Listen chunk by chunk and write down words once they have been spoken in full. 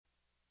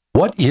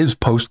What is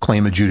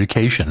post-claim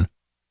adjudication?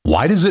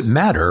 Why does it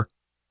matter?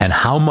 And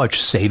how much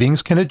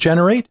savings can it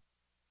generate?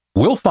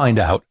 We'll find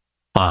out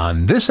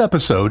on this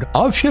episode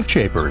of Shift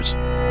Shapers.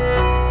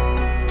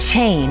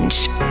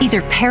 Change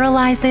either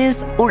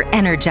paralyzes or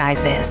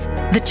energizes.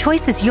 The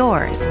choice is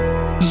yours.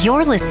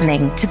 You're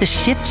listening to the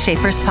Shift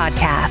Shapers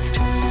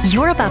podcast.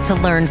 You're about to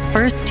learn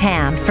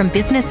firsthand from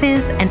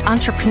businesses and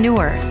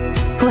entrepreneurs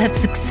who have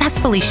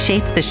successfully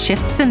shaped the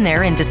shifts in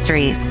their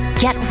industries.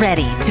 Get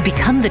ready to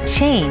become the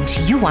change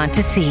you want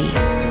to see.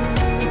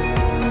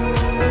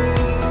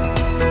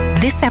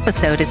 This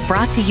episode is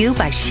brought to you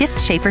by Shift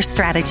Shaper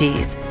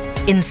Strategies.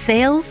 In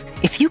sales,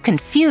 if you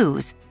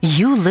confuse,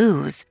 you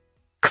lose.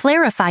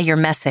 Clarify your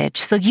message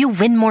so you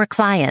win more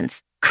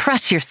clients,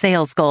 crush your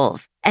sales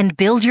goals, and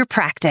build your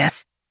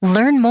practice.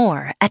 Learn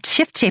more at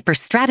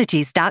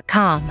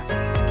shiftshaperstrategies.com.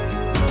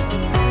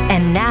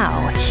 And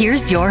now,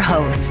 here's your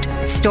host,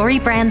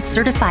 StoryBrand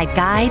Certified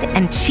Guide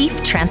and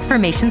Chief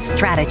Transformation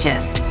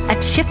Strategist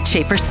at Shift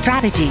Shaper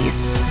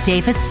Strategies,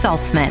 David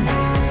Saltzman.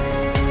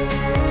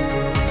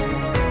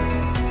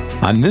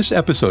 On this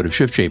episode of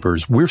Shift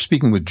Shapers, we're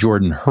speaking with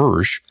Jordan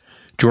Hersh.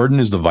 Jordan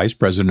is the Vice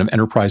President of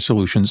Enterprise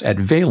Solutions at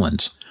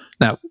Valence.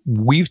 Now,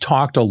 we've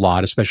talked a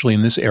lot, especially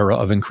in this era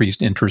of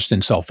increased interest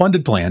in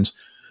self-funded plans,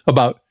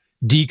 about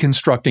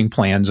deconstructing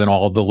plans and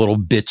all of the little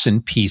bits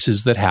and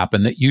pieces that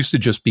happen that used to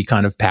just be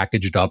kind of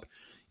packaged up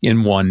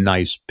in one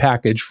nice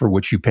package for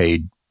which you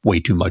paid way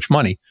too much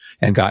money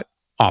and got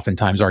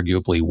oftentimes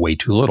arguably way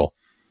too little.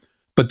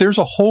 But there's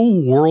a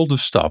whole world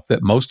of stuff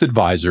that most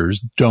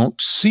advisors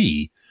don't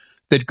see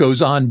that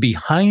goes on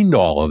behind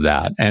all of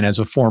that. And as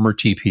a former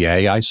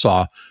TPA, I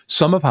saw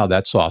some of how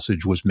that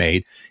sausage was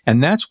made.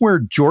 And that's where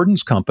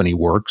Jordan's company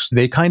works.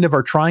 They kind of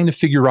are trying to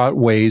figure out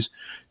ways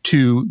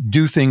to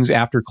do things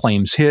after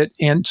claims hit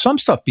and some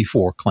stuff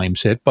before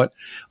claims hit, but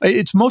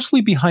it's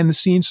mostly behind the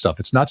scenes stuff.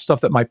 It's not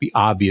stuff that might be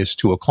obvious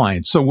to a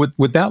client. So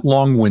with that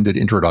long-winded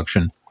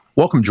introduction,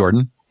 welcome,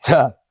 Jordan.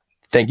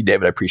 Thank you,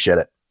 David. I appreciate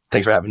it.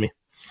 Thanks for having me.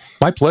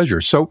 My pleasure.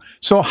 So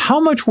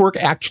how much work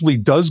actually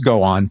does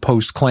go on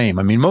post-claim?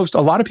 I mean,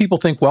 a lot of people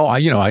think, well,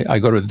 I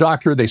go to the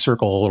doctor, they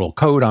circle a little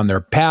code on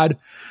their pad,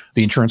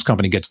 the insurance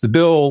company gets the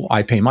bill,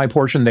 I pay my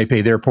portion, they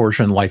pay their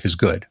portion, life is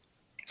good.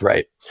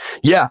 Right.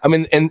 Yeah. I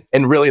mean,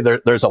 and really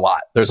there's a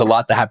lot. There's a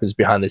lot that happens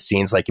behind the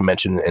scenes, like you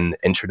mentioned in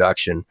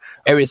introduction.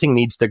 Everything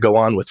needs to go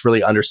on with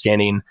really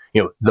understanding,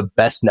 the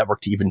best network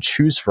to even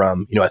choose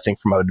from, I think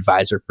from an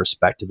advisor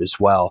perspective as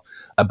well,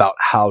 about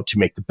how to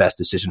make the best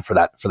decision for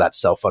that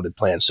self-funded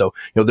plan. So,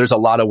 there's a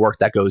lot of work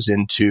that goes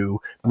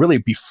into really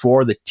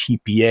before the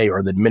TPA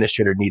or the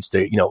administrator needs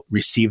to,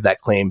 receive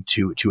that claim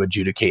to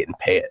adjudicate and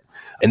pay it.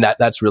 And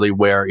that's really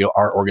where,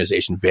 our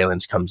organization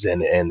Valence comes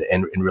in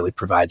and really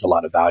provides a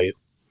lot of value.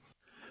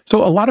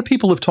 So a lot of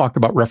people have talked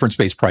about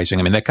reference-based pricing.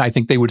 I mean, I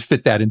think they would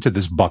fit that into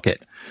this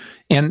bucket.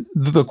 And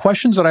the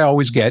questions that I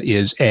always get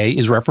is, A,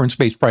 is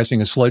reference-based pricing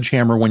a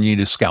sledgehammer when you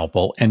need a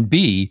scalpel? And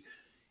B,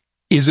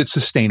 is it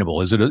sustainable?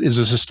 Is it a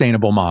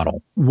sustainable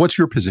model? What's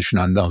your position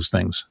on those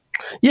things?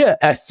 Yeah,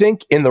 I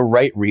think in the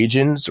right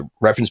regions,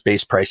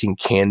 reference-based pricing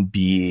can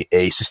be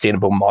a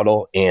sustainable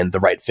model and the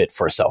right fit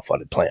for a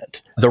self-funded plan.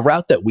 The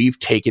route that we've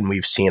taken,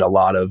 we've seen a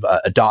lot of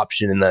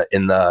adoption in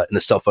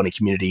the self-funding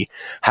community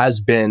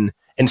has been,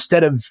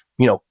 instead of,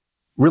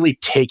 really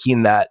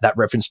taking that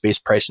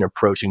reference-based pricing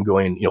approach and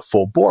going,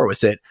 full bore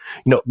with it,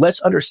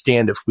 let's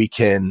understand if we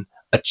can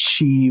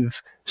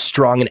achieve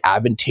strong and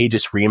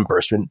advantageous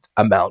reimbursement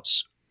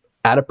amounts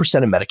at a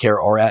percent of Medicare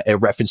or at a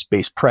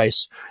reference-based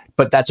price,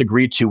 but that's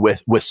agreed to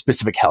with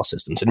specific health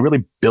systems, and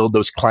really build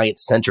those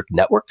client-centric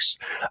networks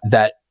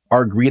that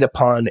are agreed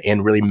upon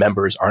and really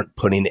members aren't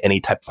putting any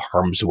type of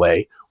harm's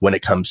way when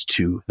it comes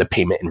to the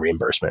payment and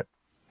reimbursement.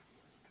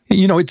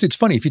 It's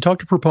funny. If you talk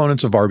to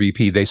proponents of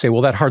RBP, they say,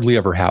 well, that hardly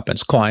ever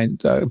happens.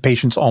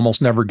 Patients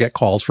almost never get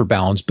calls for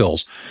balance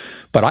bills.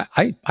 But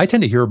I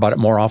tend to hear about it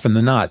more often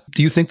than not.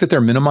 Do you think that they're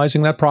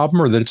minimizing that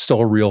problem, or that it's still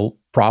a real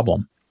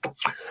problem?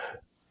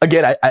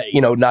 Again,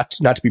 not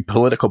to be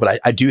political, but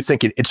I do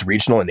think it's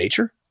regional in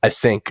nature. I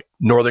think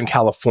Northern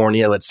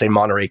California, let's say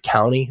Monterey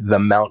County, the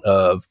amount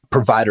of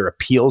provider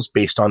appeals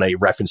based on a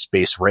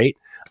reference-based rate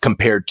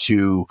compared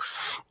to,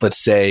 let's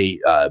say,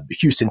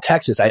 Houston,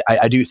 Texas,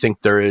 I do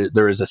think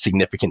there is a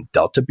significant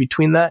delta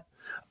between that.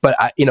 But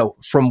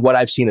from what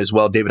I've seen as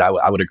well, David,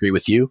 I would agree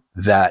with you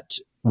that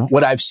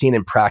what I've seen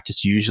in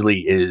practice usually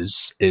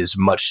is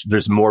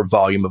there's more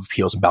volume of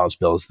appeals and balance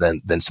bills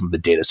than some of the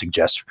data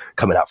suggests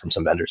coming out from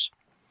some vendors.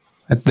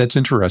 That's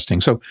interesting.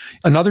 So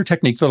another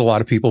technique that a lot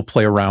of people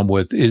play around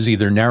with is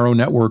either narrow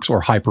networks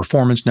or high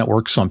performance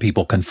networks. Some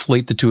people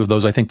conflate the two of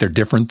those. I think they're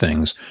different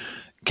things.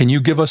 Can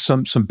you give us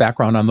some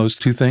background on those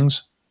two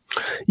things?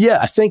 Yeah,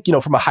 I think,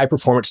 from a high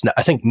performance,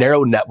 I think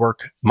narrow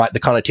network, the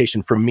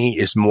connotation for me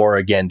is more,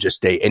 again,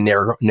 just a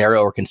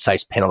narrow or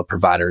concise panel of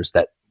providers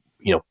that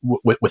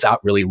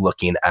without really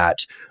looking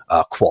at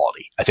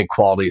quality. I think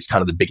quality is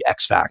kind of the big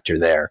X factor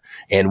there.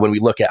 And when we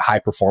look at high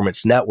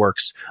performance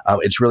networks,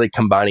 it's really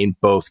combining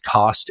both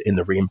cost in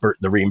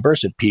the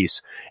reimbursement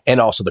piece and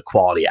also the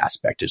quality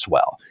aspect as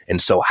well.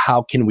 And so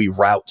how can we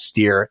route,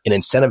 steer, and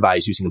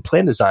incentivize using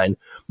plan design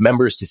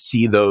members to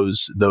see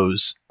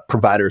those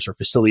providers or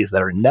facilities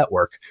that are in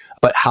network,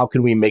 but how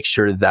can we make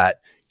sure that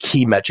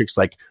key metrics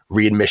like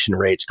readmission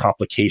rates,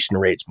 complication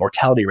rates,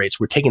 mortality rates,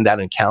 we're taking that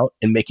into account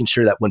and making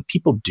sure that when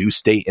people do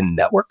stay in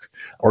network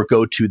or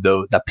go to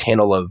the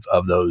panel of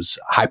those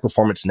high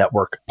performance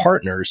network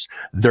partners,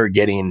 they're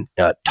getting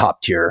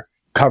top tier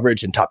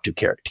coverage and top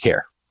tier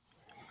care.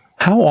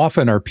 How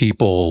often are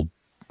people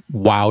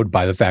wowed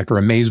by the fact or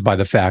amazed by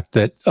the fact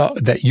that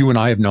that you and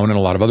I have known and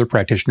a lot of other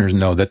practitioners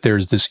know that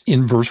there's this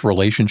inverse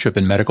relationship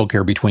in medical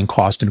care between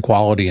cost and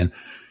quality, and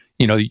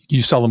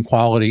you sell them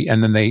quality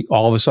and then they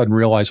all of a sudden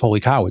realize, holy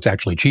cow, it's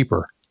actually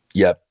cheaper.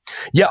 Yep.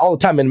 Yeah, all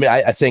the time. And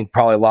I think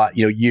probably a lot,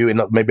 you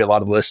and maybe a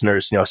lot of the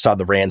listeners, saw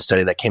the RAND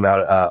study that came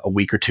out a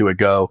week or two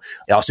ago.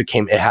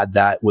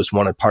 Was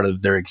one part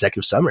of their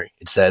executive summary.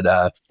 It said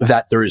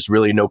that there is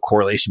really no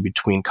correlation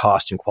between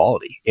cost and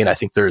quality. And I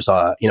think there's,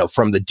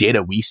 from the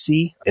data we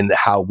see and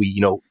how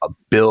we,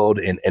 build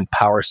and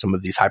power some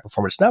of these high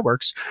performance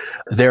networks,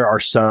 there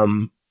are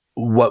some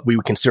what we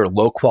would consider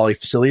low quality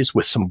facilities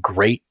with some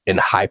great and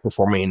high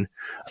performing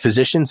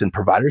physicians and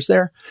providers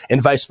there,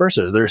 and vice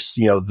versa. There's,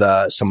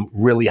 some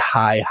really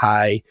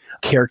high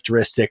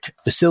characteristic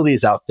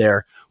facilities out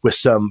there with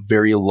some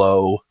very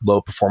low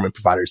performing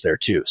providers there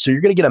too. So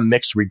you're going to get a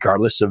mix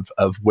regardless of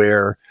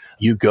where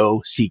you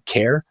go seek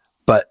care.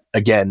 But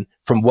again,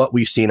 from what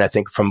we've seen, I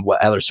think from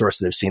what other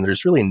sources have seen,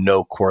 there's really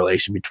no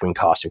correlation between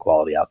cost and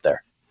quality out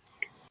there.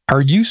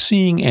 Are you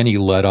seeing any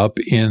let up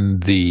in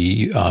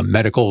the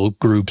medical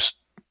groups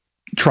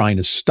trying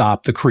to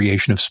stop the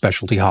creation of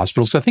specialty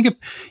hospitals? I think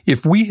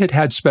if we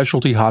had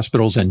specialty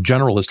hospitals and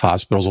generalist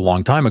hospitals a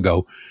long time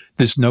ago,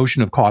 this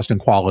notion of cost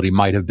and quality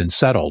might have been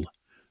settled.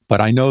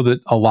 But I know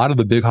that a lot of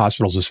the big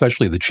hospitals,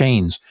 especially the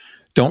chains,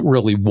 don't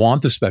really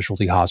want the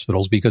specialty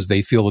hospitals because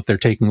they feel that they're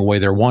taking away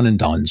their one and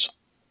dones.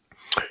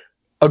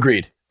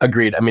 Agreed.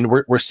 I mean,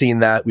 we're seeing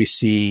that. We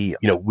see,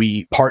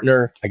 we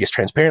partner, I guess,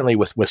 transparently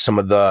with some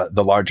of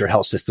the larger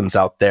health systems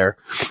out there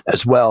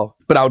as well.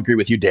 But I would agree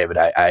with you, David.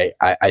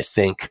 I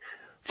think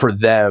for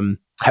them,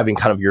 having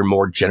kind of your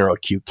more general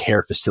acute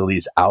care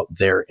facilities out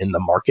there in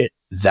the market,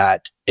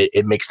 that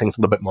it makes things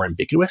a little bit more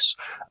ambiguous.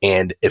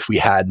 And if we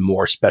had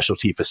more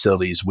specialty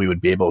facilities, we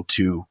would be able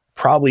to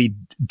probably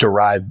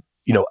derive,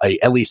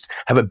 at least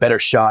have a better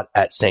shot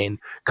at saying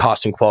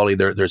cost and quality.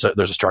 There's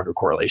a stronger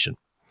correlation.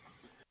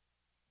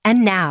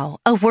 And now,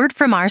 a word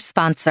from our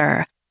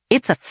sponsor.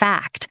 It's a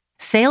fact.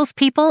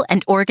 Salespeople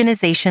and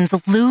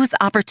organizations lose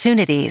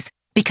opportunities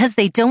because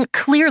they don't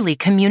clearly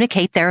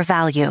communicate their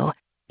value.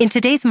 In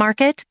today's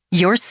market,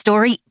 your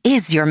story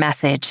is your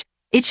message.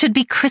 It should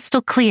be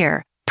crystal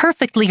clear,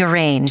 perfectly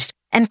arranged,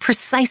 and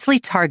precisely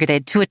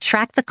targeted to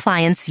attract the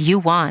clients you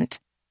want.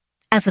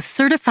 As a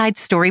certified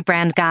story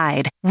brand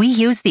guide, we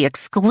use the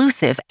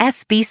exclusive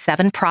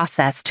SB7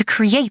 process to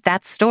create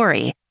that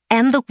story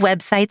and the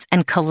websites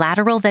and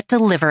collateral that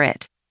deliver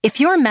it.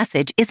 If your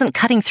message isn't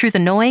cutting through the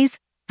noise,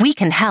 we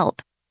can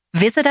help.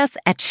 Visit us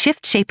at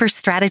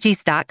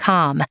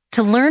shiftshaperstrategies.com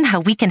to learn how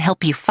we can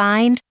help you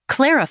find,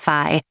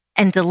 clarify,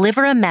 and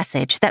deliver a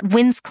message that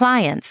wins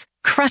clients,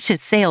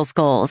 crushes sales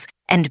goals,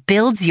 and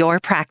builds your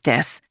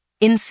practice.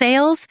 In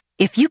sales,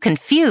 if you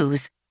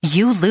confuse,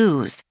 you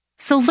lose.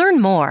 So learn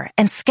more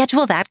and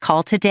schedule that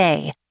call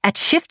today at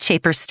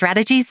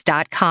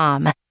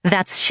shiftshaperstrategies.com.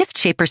 That's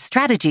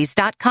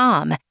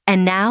shiftshaperstrategies.com.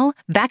 And now,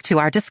 back to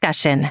our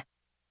discussion. All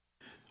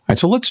right,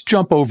 so let's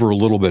jump over a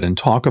little bit and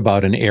talk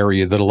about an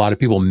area that a lot of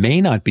people may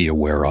not be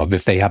aware of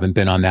if they haven't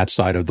been on that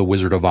side of the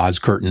Wizard of Oz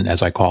curtain,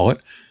 as I call it.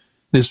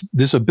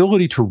 This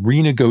ability to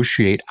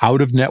renegotiate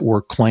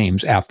out-of-network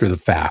claims after the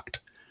fact.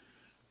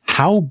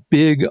 How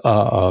big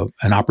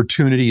an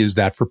opportunity is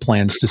that for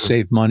plans to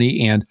save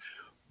money, and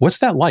what's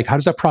that like? How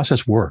does that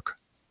process work?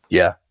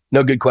 Yeah,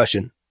 no, good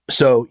question.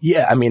 So,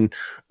 I mean,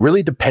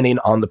 really depending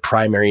on the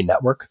primary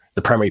network,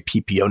 the primary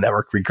PPO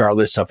network,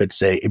 regardless if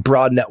it's a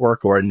broad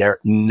network or a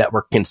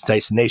network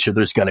concise in nature,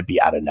 there's going to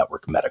be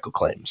out-of-network medical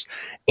claims.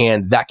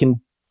 And that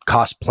can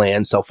cost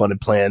plans,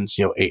 self-funded plans,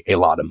 a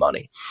lot of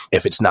money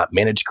if it's not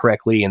managed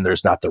correctly and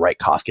there's not the right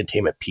cost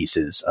containment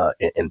pieces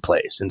in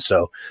place. And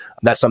so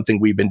that's something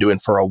we've been doing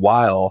for a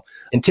while.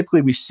 And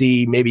typically we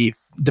see maybe,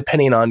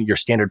 depending on your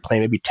standard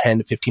plan, maybe 10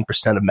 to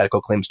 15% of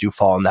medical claims do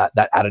fall in that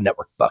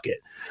out-of-network bucket.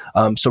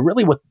 So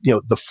really what,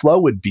 the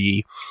flow would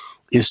be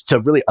is to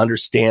really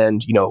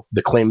understand,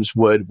 the claims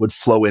would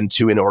flow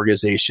into an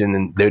organization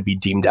and they would be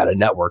deemed out of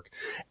network.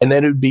 And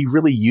then it would be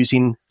really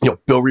using,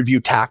 bill review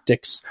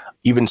tactics,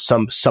 even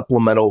some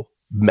supplemental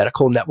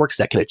medical networks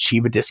that can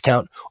achieve a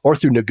discount, or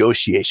through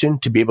negotiation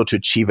to be able to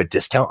achieve a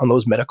discount on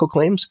those medical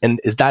claims.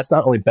 And that's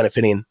not only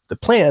benefiting the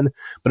plan,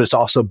 but it's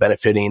also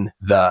benefiting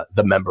the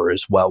member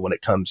as well when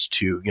it comes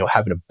to,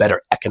 having a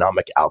better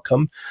economic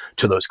outcome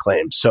to those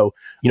claims. So,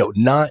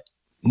 not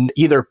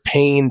either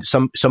paying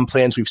some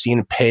plans we've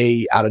seen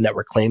pay out of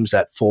network claims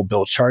at full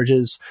bill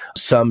charges.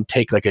 Some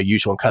take like a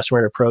usual and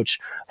customary approach.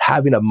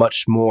 Having a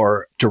much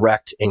more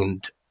direct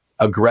and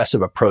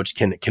aggressive approach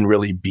can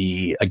really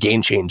be a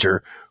game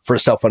changer for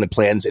self-funded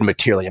plans and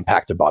materially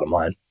impact the bottom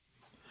line.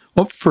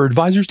 Well, for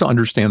advisors to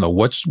understand, though,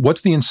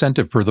 what's the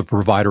incentive for the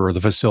provider or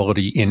the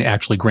facility in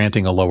actually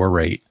granting a lower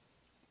rate?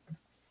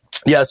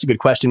 Yeah, that's a good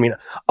question. I mean,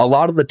 a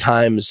lot of the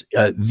times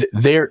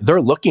they're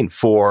looking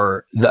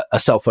for a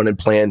self-funded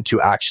plan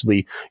to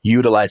actually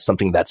utilize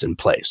something that's in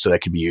place. So that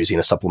could be using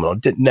a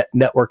supplemental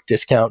network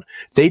discount.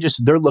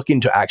 They're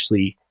looking to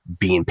actually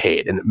being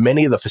paid. And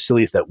many of the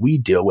facilities that we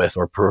deal with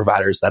or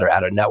providers that are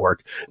out of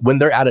network, when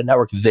they're out of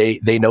network, they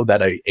know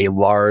that a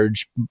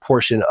large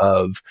portion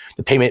of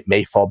the payment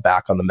may fall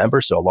back on the member.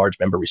 So a large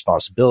member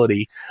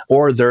responsibility,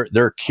 or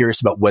they're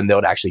curious about when they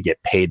would actually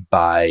get paid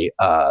by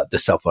the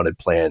self-funded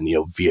plan,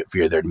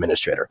 via their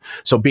administrator.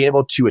 So being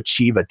able to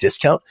achieve a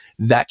discount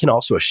that can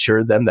also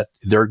assure them that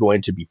they're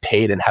going to be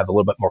paid and have a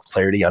little bit more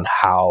clarity on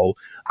how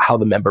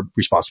the member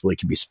responsibility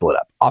can be split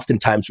up.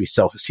 Oftentimes we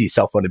see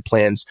self-funded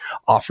plans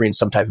offering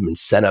some type of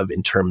incentive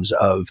in terms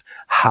of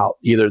how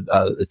either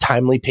the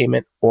timely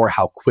payment or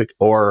how quick,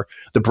 or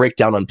the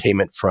breakdown on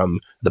payment from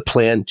the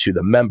plan to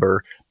the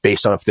member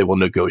based on if they will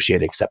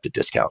negotiate and accept a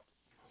discount.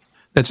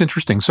 That's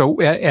interesting. So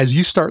as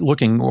you start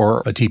looking,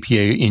 or a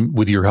TPA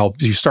with your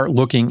help, you start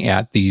looking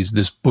at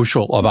this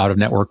bushel of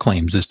out-of-network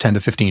claims, this 10 to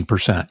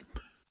 15%.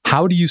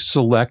 How do you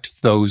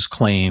select those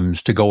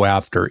claims to go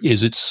after?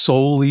 Is it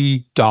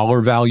solely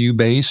dollar value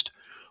based,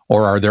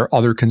 or are there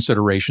other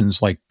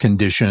considerations like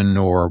condition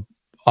or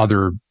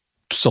other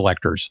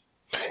selectors?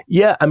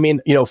 Yeah, I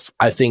mean,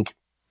 I think,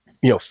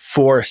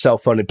 for a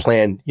self-funded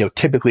plan,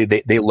 typically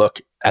they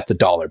look at the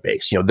dollar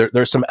base.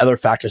 There's some other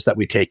factors that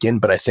we take in,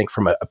 but I think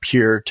from a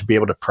pure, to be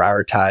able to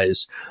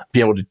prioritize,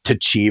 being able to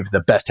achieve the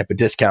best type of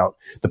discount,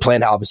 the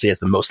plan obviously has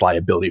the most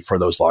liability for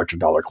those larger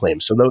dollar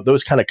claims. So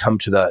those kind of come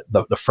to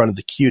the front of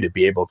the queue to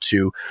be able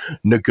to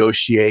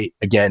negotiate,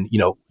 again,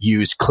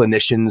 use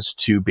clinicians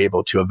to be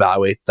able to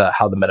evaluate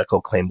how the medical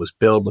claim was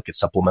billed, look at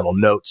supplemental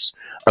notes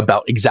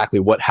about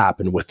exactly what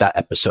happened with that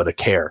episode of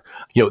care.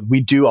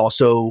 We do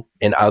also,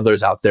 and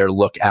others out there,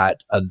 look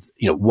at,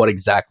 what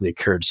exactly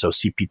occurred. So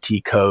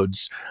CPT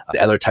codes, the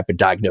other type of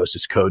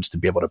diagnosis codes to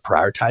be able to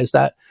prioritize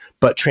that.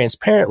 But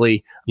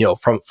transparently,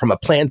 from a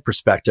plan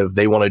perspective,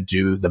 they want to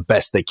do the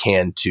best they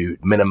can to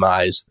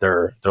minimize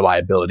their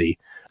liability.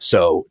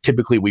 So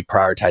typically we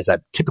prioritize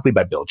that typically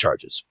by bill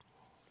charges.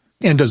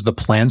 And does the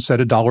plan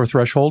set a dollar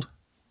threshold?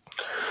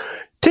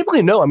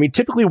 Typically, no. I mean,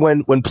 typically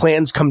when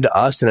plans come to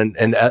us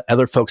and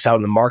other folks out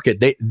in the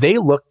market, they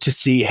look to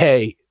see,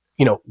 hey,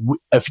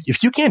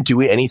 if you can't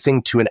do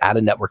anything to an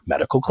out-of-network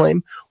medical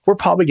claim, we're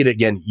probably going to,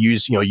 again,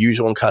 use,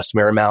 usual and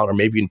customary amount, or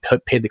maybe even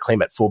pay the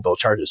claim at full bill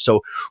charges. So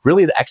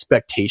really the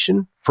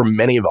expectation for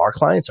many of our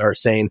clients are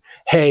saying,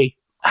 hey,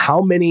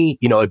 how many,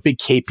 a big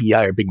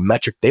KPI or big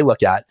metric they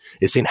look at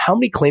is saying, how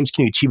many claims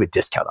can you achieve a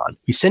discount on?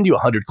 We send you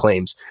 100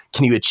 claims.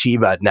 Can you achieve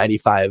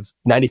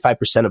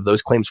 95% of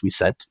those claims we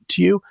sent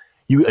to you?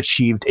 You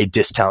achieved a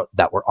discount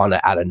that were on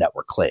an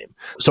out-of-network claim.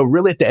 So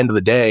really at the end of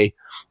the day,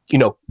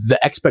 the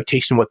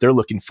expectation, what they're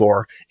looking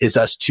for is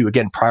us to,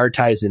 again,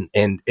 prioritize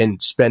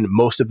and spend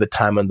most of the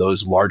time on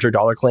those larger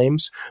dollar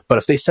claims. But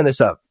if they send us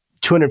a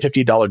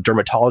 $250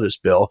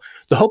 dermatologist bill,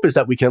 the hope is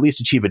that we can at least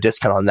achieve a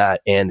discount on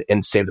that and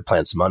save the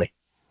plan some money.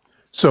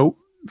 So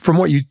from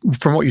what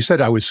you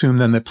said, I would assume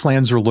then that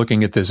plans are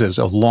looking at this as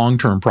a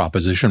long-term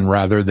proposition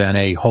rather than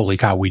a, holy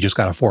cow, we just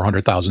got a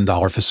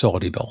 $400,000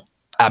 facility bill.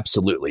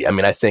 Absolutely. I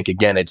mean, I think,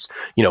 again, it's,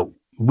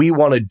 we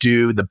want to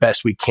do the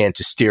best we can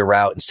to steer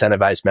out,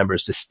 incentivize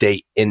members to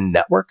stay in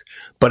network.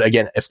 But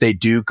again, if they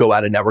do go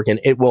out of network, and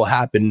it will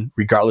happen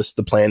regardless of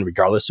the plan,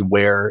 regardless of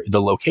where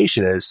the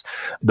location is,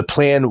 the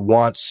plan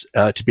wants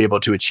to be able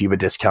to achieve a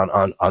discount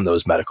on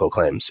those medical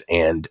claims.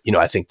 And,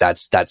 I think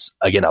that's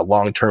again, a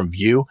long-term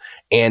view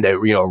and a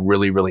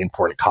really, really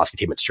important cost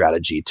containment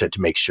strategy to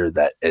make sure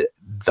that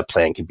the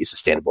plan can be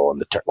sustainable in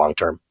the long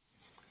term.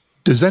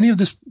 Does any of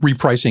this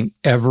repricing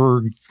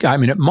ever,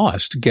 it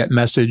must get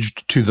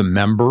messaged to the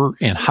member,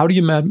 and how do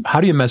you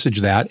message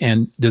that,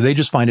 and do they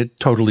just find it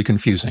totally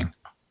confusing?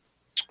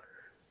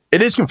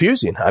 It is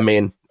confusing. I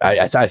mean,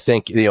 I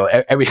think,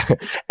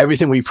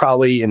 everything we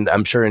probably, and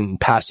I'm sure in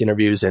past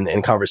interviews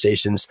and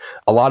conversations,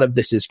 a lot of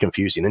this is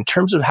confusing. In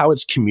terms of how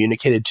it's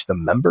communicated to the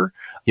member,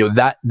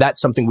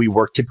 that's something we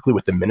work typically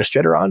with the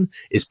administrator on,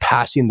 is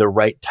passing the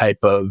right type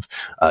of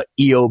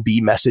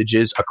EOB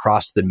messages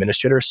across to the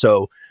administrator.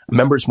 So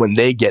members, when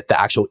they get the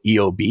actual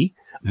EOB,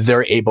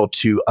 they're able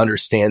to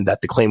understand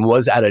that the claim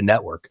was out of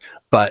network,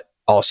 but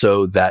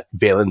also that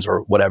Valens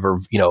or whatever,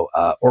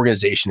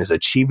 organization is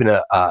achieving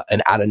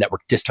an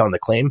out-of-network discount on the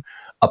claim,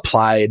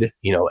 applied,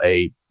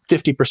 a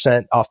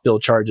 50% off bill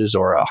charges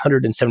or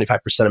 175%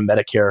 of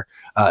Medicare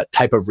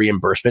type of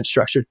reimbursement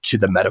structure to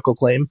the medical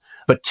claim.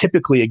 But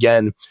typically,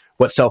 again,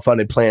 what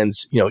self-funded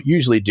plans,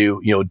 usually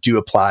do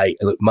apply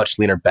much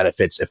leaner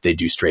benefits if they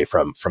do stray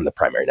from the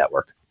primary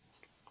network.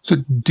 So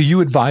do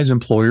you advise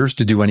employers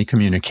to do any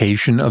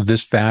communication of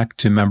this fact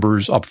to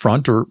members up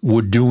front, or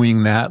would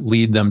doing that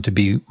lead them to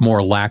be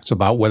more lax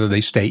about whether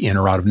they stay in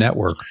or out of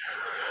network?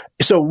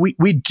 So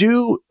we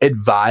do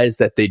advise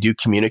that they do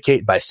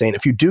communicate by saying,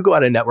 if you do go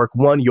out of network,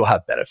 one, you'll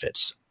have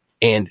benefits.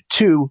 And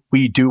two,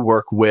 we do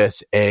work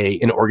with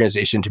an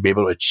organization to be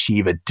able to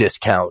achieve a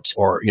discount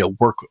or,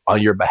 work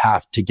on your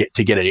behalf to get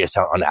a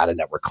discount on out of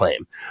network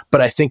claim.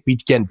 But I think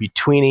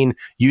between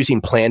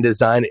using plan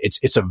design,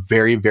 it's a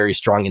very, very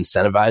strong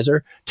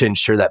incentivizer to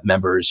ensure that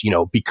members,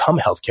 become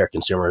healthcare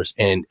consumers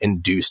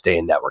and do stay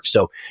in network.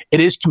 So it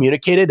is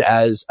communicated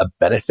as a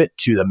benefit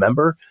to the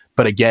member.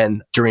 But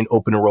again, during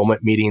open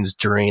enrollment meetings,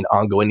 during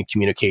ongoing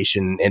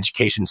communication,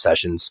 education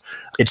sessions,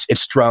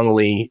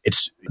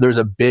 there's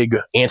a big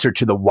answer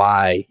to the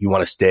why you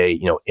want to stay,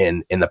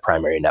 in the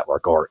primary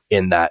network or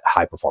in that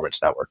high performance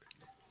network.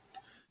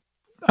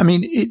 I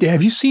mean,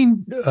 have you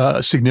seen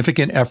a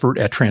significant effort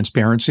at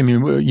transparency? I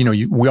mean,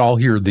 we all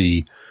hear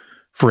the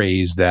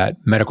phrase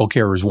that medical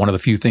care is one of the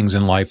few things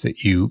in life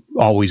that you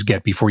always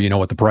get before you know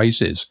what the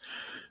price is.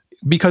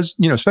 Because,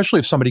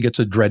 especially if somebody gets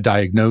a dread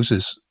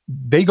diagnosis,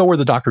 they go where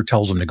the doctor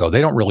tells them to go.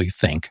 They don't really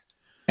think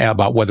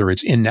about whether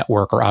it's in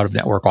network or out of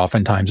network.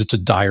 Oftentimes it's a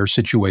dire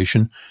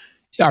situation.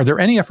 Are there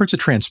any efforts at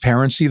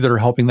transparency that are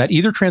helping that,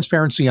 either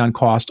transparency on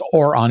cost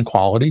or on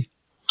quality?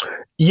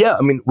 Yeah,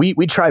 I mean, we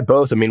try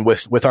both. I mean,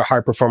 with our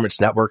high performance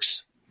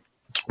networks,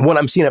 when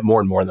I'm seeing it more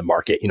and more in the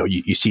market,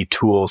 you see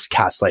tools,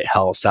 Castlight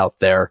Health out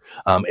there,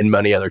 and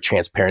many other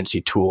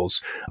transparency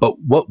tools. But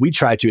what we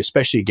try to,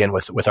 especially again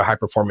with our high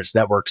performance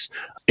networks,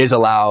 is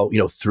allow,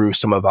 through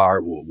some of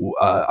our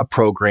a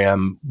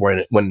program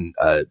when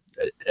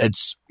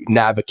it's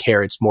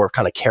Navicare, it's more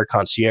kind of care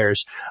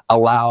concierge,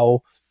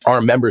 allow our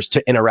members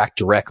to interact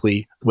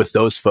directly with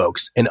those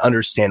folks and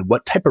understand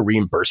what type of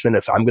reimbursement.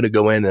 If I'm going to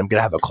go in and I'm going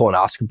to have a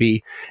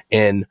colonoscopy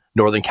in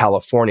Northern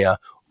California,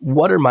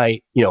 what are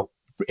my,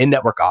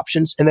 in-network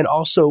options? And then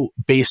also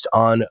based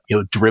on,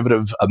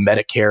 derivative of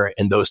Medicare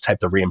and those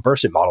types of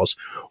reimbursement models,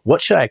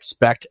 what should I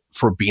expect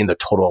for being the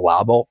total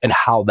allowable and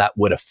how that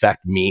would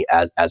affect me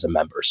as a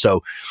member?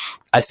 So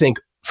I think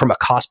from a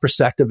cost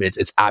perspective,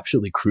 it's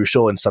absolutely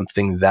crucial and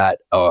something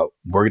that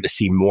we're going to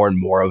see more and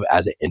more of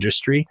as an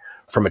industry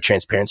from a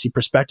transparency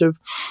perspective.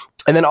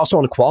 And then also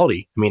on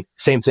quality. I mean,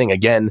 same thing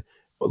again,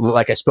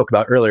 like I spoke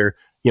about earlier,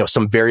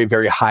 some very,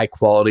 very high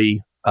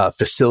quality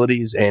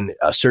facilities and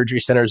surgery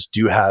centers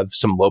do have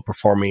some low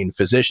performing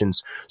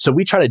physicians. So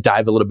we try to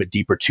dive a little bit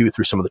deeper too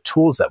through some of the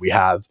tools that we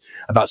have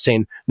about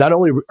saying, not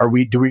only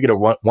do we going to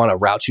want to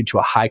route you to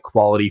a high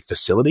quality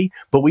facility,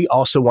 but we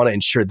also want to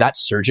ensure that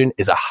surgeon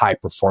is a high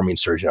performing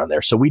surgeon on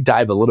there. So we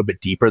dive a little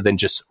bit deeper than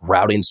just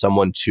routing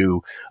someone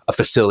to a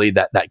facility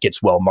that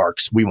gets well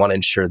marks. We want to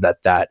ensure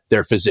that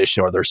their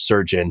physician or their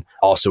surgeon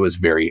also is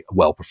very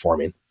well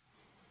performing.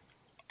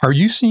 Are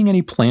you seeing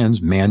any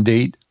plans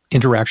mandate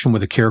interaction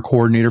with a care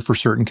coordinator for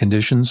certain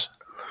conditions?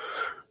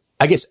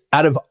 I guess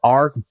out of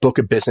our book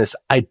of business,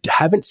 I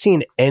haven't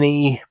seen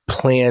any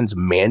plans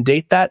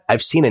mandate that.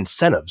 I've seen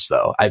incentives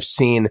though. I've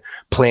seen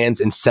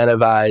plans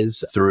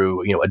incentivize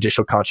through,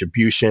 additional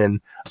contribution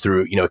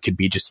through, it could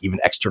be just even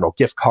external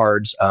gift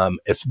cards.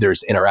 If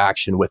there's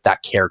interaction with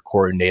that care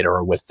coordinator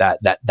or with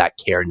that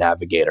care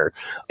navigator,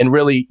 and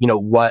really,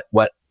 what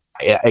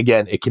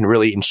again, it can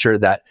really ensure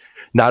that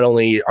not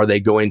only are they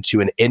going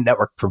to an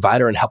in-network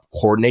provider and help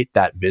coordinate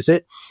that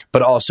visit,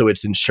 but also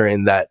it's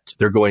ensuring that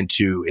they're going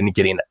to and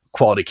getting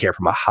quality care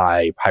from a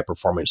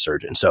high-performing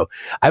surgeon. So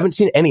I haven't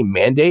seen any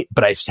mandate,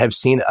 but I have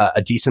seen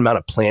a decent amount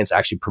of plans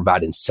actually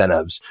provide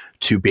incentives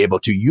to be able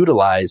to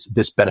utilize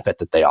this benefit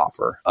that they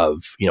offer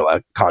of,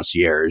 a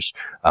concierge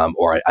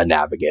or a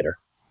navigator.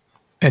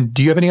 And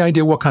do you have any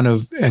idea what kind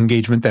of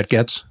engagement that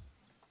gets?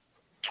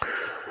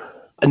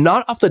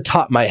 Not off the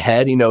top of my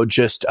head,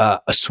 just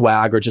a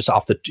swag or just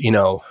off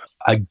the,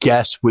 a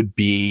guess would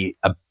be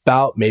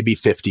about maybe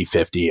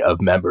 50-50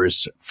 of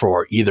members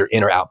for either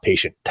in or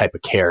outpatient type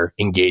of care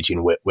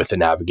engaging with a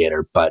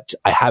navigator. But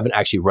I haven't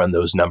actually run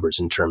those numbers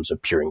in terms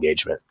of pure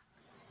engagement.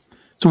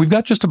 So we've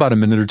got just about a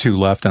minute or two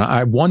left. And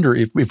I wonder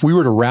if we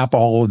were to wrap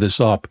all of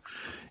this up,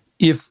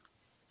 if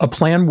a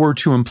plan were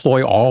to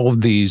employ all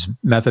of these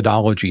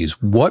methodologies,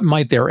 what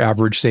might their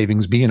average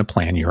savings be in a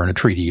plan year and a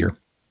treaty year?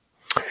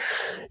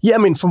 Yeah, I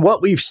mean, from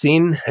what we've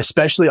seen,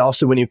 especially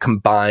also when you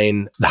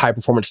combine the high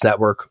performance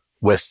network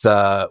with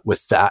the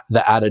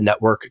out of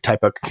network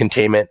type of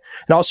containment,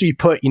 and also you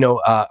put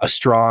a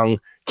strong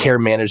care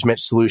management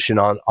solution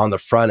on the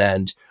front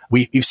end,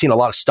 we've seen a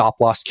lot of stop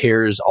loss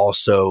cares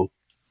also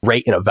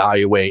rate and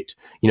evaluate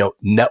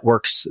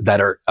networks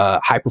that are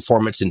high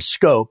performance in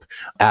scope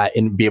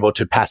and be able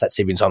to pass that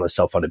savings on the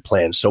self-funded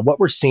plan. So what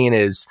we're seeing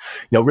is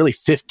really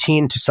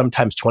 15 to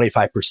sometimes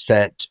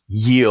 25%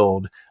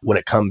 yield when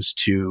it comes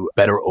to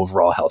better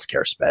overall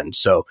healthcare spend.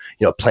 So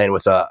a plan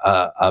with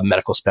a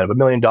medical spend of $1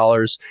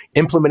 million,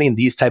 implementing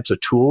these types of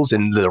tools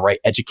and the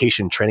right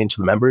education training to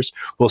the members,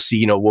 we'll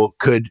see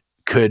could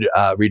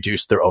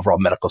reduce their overall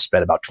medical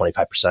spend about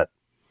 25%.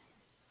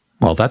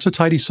 Well, that's a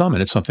tidy sum,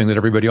 and it's something that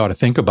everybody ought to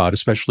think about,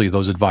 especially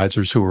those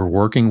advisors who are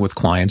working with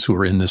clients who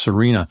are in this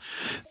arena.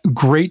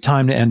 Great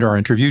time to end our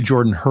interview.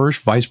 Jordan Hersh,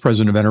 Vice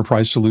President of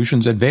Enterprise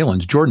Solutions at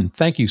Valence. Jordan,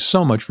 thank you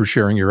so much for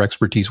sharing your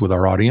expertise with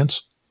our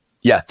audience.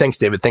 Yeah, thanks,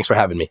 David. Thanks for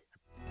having me.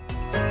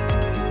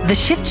 The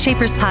Shift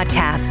Shapers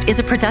podcast is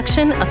a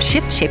production of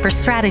Shift Shaper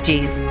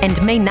Strategies and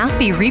may not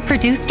be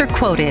reproduced or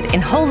quoted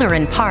in whole or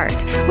in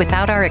part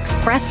without our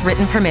express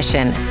written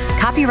permission.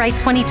 Copyright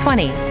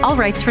 2020, all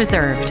rights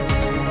reserved.